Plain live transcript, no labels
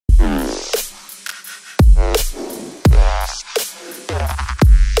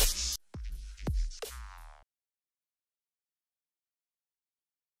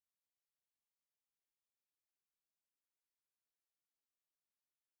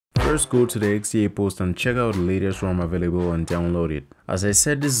First, go to the XDA post and check out the latest ROM available and download it. As I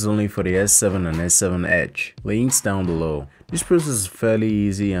said, this is only for the S7 and S7Edge. Links down below. This process is fairly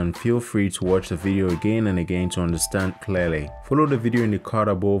easy and feel free to watch the video again and again to understand clearly. Follow the video in the card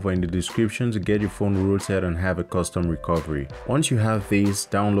above or in the description to get your phone rooted and have a custom recovery. Once you have this,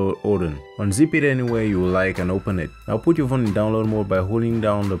 download Odin. Unzip it anywhere you like and open it. Now put your phone in download mode by holding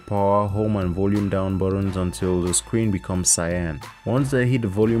down the power, home and volume down buttons until the screen becomes cyan. Once there, hit the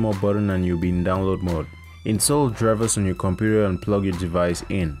volume up button and you'll be in download mode. Install drivers on your computer and plug your device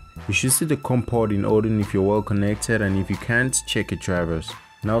in. You should see the COM port in Odin if you're well connected, and if you can't, check your drivers.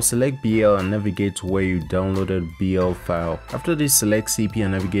 Now select BL and navigate to where you downloaded BL file. After this, select CP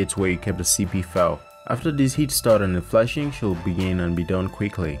and navigate to where you kept the CP file. After this, hit start and the flashing should begin and be done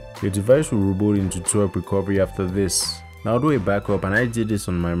quickly. Your device will reboot into 12 recovery after this. Now do a backup, and I did this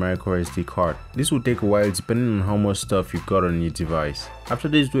on my micro SD card. This will take a while depending on how much stuff you've got on your device. After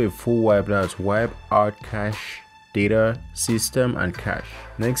this, do a full wipe, that's wipe out cache, data, system and cache.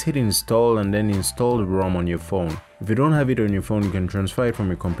 Next, hit install and then install the ROM on your phone. If you don't have it on your phone, you can transfer it from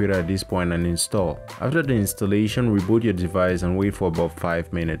your computer at this point and install. After the installation, reboot your device and wait for about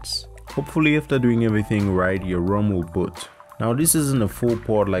 5 minutes. Hopefully after doing everything right, your ROM will boot. Now this isn't a full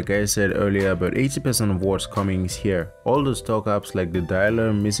port like I said earlier, but 80% of what's coming is here. All the stock apps like the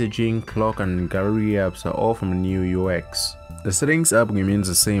dialer, messaging, clock and gallery apps are all from the new UX. The settings app remains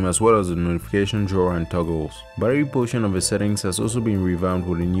the same as well as the notification drawer and toggles, but every portion of the settings has also been revamped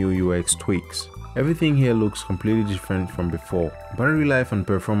with the new UX tweaks. Everything here looks completely different from before. Battery life and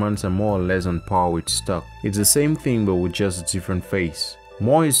performance are more or less on par with stock. It's the same thing but with just a different face.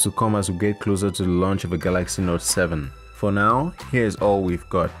 More is to come as we get closer to the launch of the Galaxy Note 7. For now, here's all we've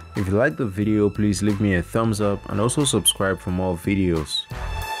got. If you liked the video, please leave me a thumbs up and also subscribe for more videos.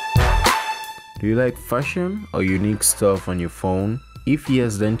 Do you like fashion or unique stuff on your phone? If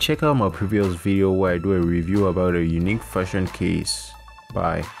yes, then check out my previous video where I do a review about a unique fashion case.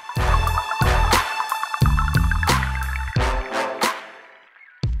 Bye.